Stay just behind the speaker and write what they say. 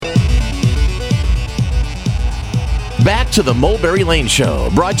to the Mulberry Lane Show,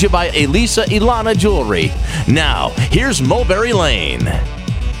 brought to you by Elisa Ilana Jewelry. Now, here's Mulberry Lane.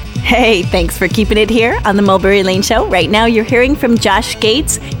 Hey, thanks for keeping it here on the Mulberry Lane Show. Right now, you're hearing from Josh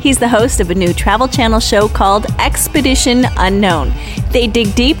Gates. He's the host of a new Travel Channel show called Expedition Unknown. They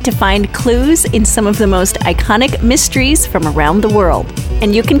dig deep to find clues in some of the most iconic mysteries from around the world.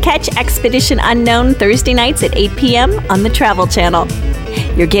 And you can catch Expedition Unknown Thursday nights at 8 p.m. on the Travel Channel.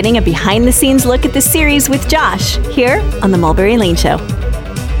 You're getting a behind-the-scenes look at the series with Josh here on the Mulberry Lane Show.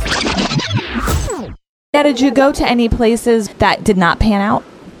 Now, did you go to any places that did not pan out?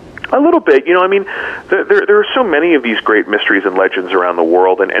 A little bit. You know, I mean, there are so many of these great mysteries and legends around the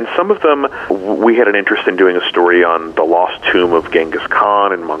world, and some of them, we had an interest in doing a story on the lost tomb of Genghis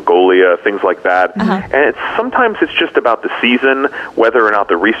Khan in Mongolia, things like that. And sometimes it's just about the season, whether or not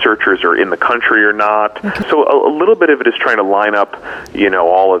the researchers are in the country or not. So a little bit of it is trying to line up, you know,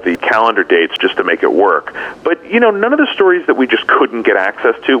 all of the calendar dates just to make it work. But, you know, none of the stories that we just couldn't get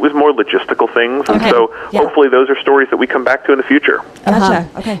access to, it was more logistical things. And so hopefully those are stories that we come back to in the future. Gotcha.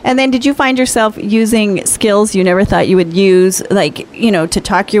 Okay. And then did you find yourself using skills you never thought you would use, like, you know, to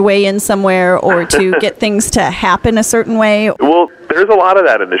talk your way in somewhere or to get things to happen a certain way? Well, there's a lot of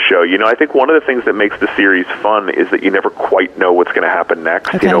that in the show. You know, I think one of the things that makes the series fun is that you never quite know what's going to happen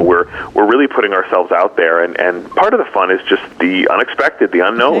next. You know, we're really putting ourselves out there, and part of the fun is just the unexpected, the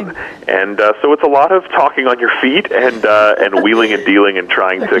unknown. And so it's a lot of talking on your feet and wheeling and dealing and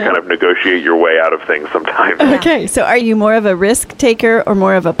trying to kind of negotiate your way out of things sometimes. Okay, so are you more of a risk taker or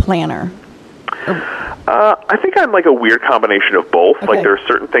more of a planner? I think I'm like a weird combination of both. Like there are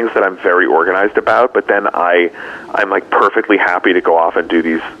certain things that I'm very organized about, but then I'm like perfectly happy to go off and do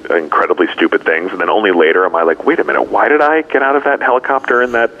these incredibly stupid things, and then only later am I like, wait a minute, why did I get out of that helicopter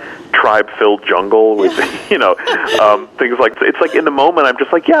in that tribe-filled jungle with, you know, things like, it's like in the moment I'm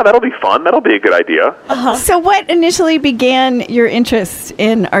just like, yeah, that'll be fun, that'll be a good idea. So what initially began your interest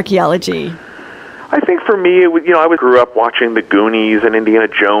in archaeology? I think for me, you know, I grew up watching The Goonies and Indiana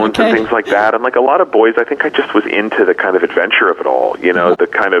Jones and things like that. And like a lot of boys, I think I just was into the kind of adventure of it all, you know, the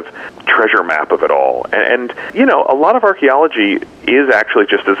kind of treasure map of it all. And, you know, a lot of archaeology is actually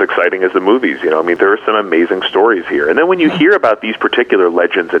just as exciting as the movies. You know, I mean, there are some amazing stories here. And then when you hear about these particular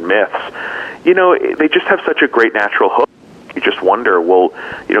legends and myths, you know, they just have such a great natural hook. You just wonder, well,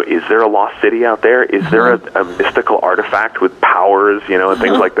 you know, is there a lost city out there? Is there a mystical artifact with powers, you know, and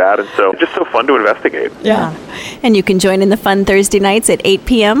things like that? And so it's just so fun to investigate. Yeah. And you can join in the fun Thursday nights at 8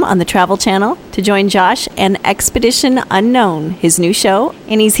 p.m. on the Travel Channel to join Josh and Expedition Unknown, his new show.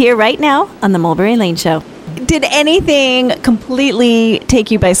 And he's here right now on the Mulberry Lane Show. Did anything completely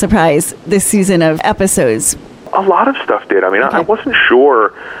take you by surprise this season of episodes? A lot of stuff did. I mean, I wasn't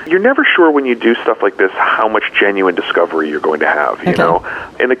sure. You're never sure when you do stuff like this how much genuine discovery you're going to have, you know?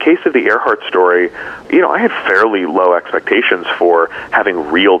 In the case of the Earhart story, you know, I had fairly low expectations for having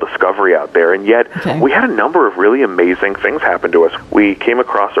real discovery out there, and yet we had a number of really amazing things happen to us. We came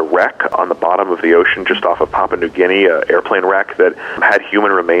across a wreck on the bottom of the ocean just off of Papua New Guinea, an airplane wreck that had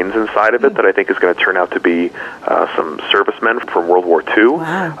human remains inside of it that I think is going to turn out to be some servicemen from World War II.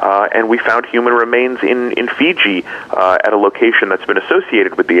 Wow. And we found human remains in Fiji at a location that's been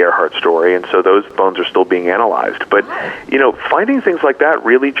associated with the Earhart story, and so those bones are still being analyzed. But, you know, finding things like that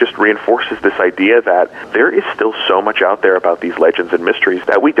really just reinforces this idea that there is still so much out there about these legends and mysteries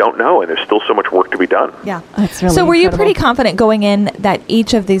that we don't know, and there's still so much work to be done. Yeah. That's really So were incredible. you pretty confident going in that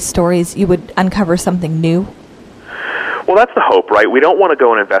each of these stories you would uncover something new? Well, that's the hope, right? We don't want to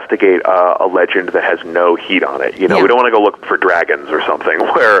go and investigate a legend that has no heat on it. You know, we don't want to go look for dragons or something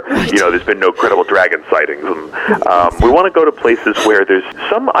where, you know, there's been no credible dragon sightings. And, we want to go to places where there's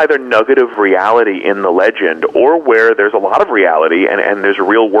some either nugget of reality in the legend or where there's a lot of reality and there's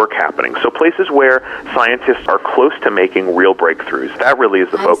real work happening. So places where scientists are close to making real breakthroughs. That really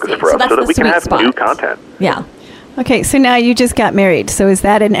is the focus for us so that we can have new content. Yeah. Okay, so now you just got married. So is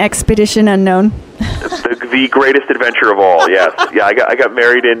that an Expedition Unknown? The greatest adventure of all, yes. Yeah, I got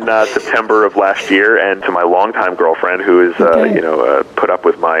married in September of last year, and to my longtime girlfriend, who is, you know, put up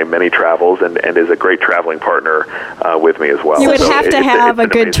with my many travels and is a great traveling partner with me as well. You would have to have a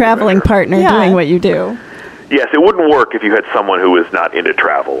good traveling partner doing what you do. Yes, it wouldn't work if you had someone who was not into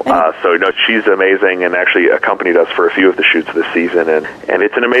travel. So, no, she's amazing and actually accompanied us for a few of the shoots this season, and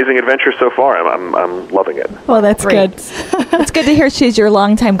it's an amazing adventure so far. I'm loving it. Well, that's good. It's good to hear she's your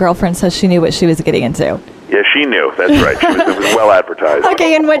longtime girlfriend, so she knew what she was getting into. Yeah, she knew. That's right. It was well advertised.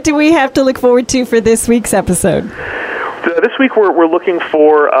 Okay, and what do we have to look forward to for this week's episode? This week we're looking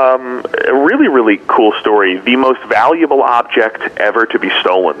for a really, really cool story. The most valuable object ever to be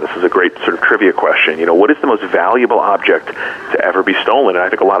stolen. This is a great sort of trivia question. What is the most valuable object to ever be stolen? And I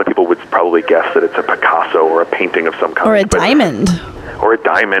think a lot of people would probably guess that it's a Picasso or a painting of some kind. Or a diamond. Or a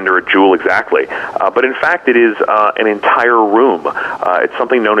diamond or a jewel, exactly. But in fact, it is an entire room. It's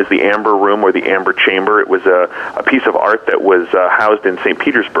something known as the Amber Room or the Amber Chamber. It was a piece of art that was housed in St.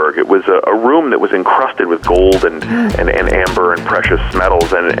 Petersburg. It was a room that was encrusted with gold and amber and precious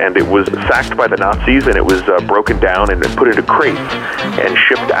metals, and it was sacked by the Nazis, and it was broken down and put into crates and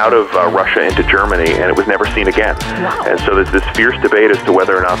shipped out of Russia into Germany, and it was never seen again. Wow. And so there's this fierce debate as to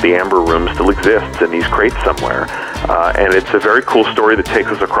whether or not the Amber Room still exists in these crates somewhere. And it's a very cool story that takes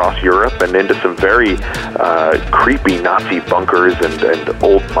us across Europe and into some very creepy Nazi bunkers and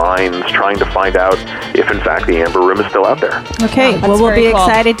old mines, trying to find out if, in fact, the Amber Room is still out there. Okay, well, we'll be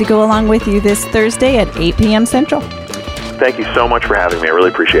excited to go along with you this Thursday at 8 p.m. Central. Thank you so much for having me. I really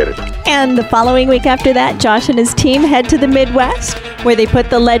appreciate it. And the following week after that, Josh and his team head to the Midwest, where they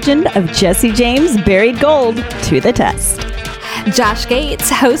put the legend of Jesse James' buried gold to the test. Josh Gates,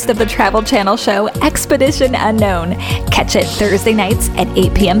 host of the Travel Channel show Expedition Unknown. Catch it Thursday nights at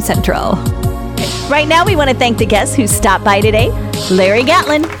 8 p.m. Central. Right now, we want to thank the guests who stopped by today. Larry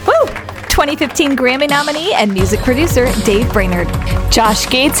Gatlin. Woo! 2015 Grammy nominee and music producer Dave Brainerd. Josh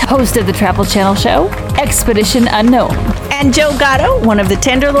Gates, host of the Travel Channel show Expedition Unknown. And Joe Gatto, one of the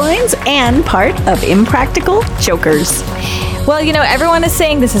Tenderloins and part of Impractical Jokers. Well, everyone is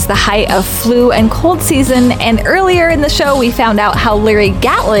saying this is the height of flu and cold season, and earlier in the show we found out how Larry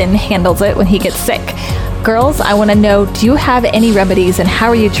Gatlin handles it when he gets sick. Girls, I want to know, do you have any remedies, and how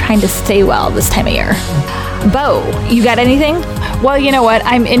are you trying to stay well this time of year? Bo, you got anything? Well, you know what?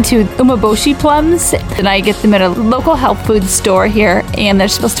 I'm into umeboshi plums, and I get them at a local health food store here, and they're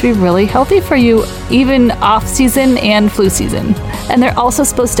supposed to be really healthy for you, even off-season and flu season. And they're also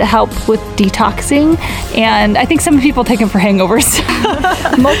supposed to help with detoxing, and I think some people take them for hangovers.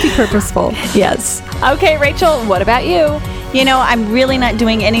 Multi-purposeful. Yes. Okay, Rachel, what about you? I'm really not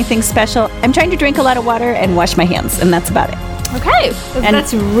doing anything special. I'm trying to drink a lot of water and wash my hands, and that's about it. Okay. And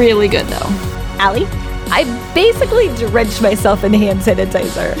that's really good, though. Allie? I basically drenched myself in hand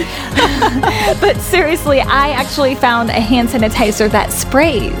sanitizer. But seriously, I actually found a hand sanitizer that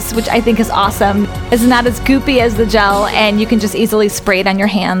sprays, which I think is awesome. It's not as goopy as the gel, and you can just easily spray it on your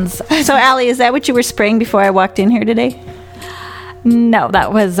hands. So, Allie, is that what you were spraying before I walked in here today? No,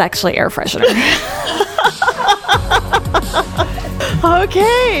 that was actually air freshener.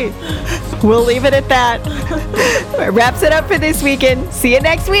 Okay. We'll leave it at that. Wraps it up for this weekend. See you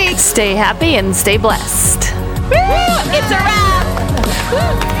next week. Stay happy and stay blessed. It's a wrap!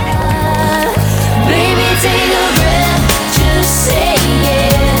 Baby, take a breath, just say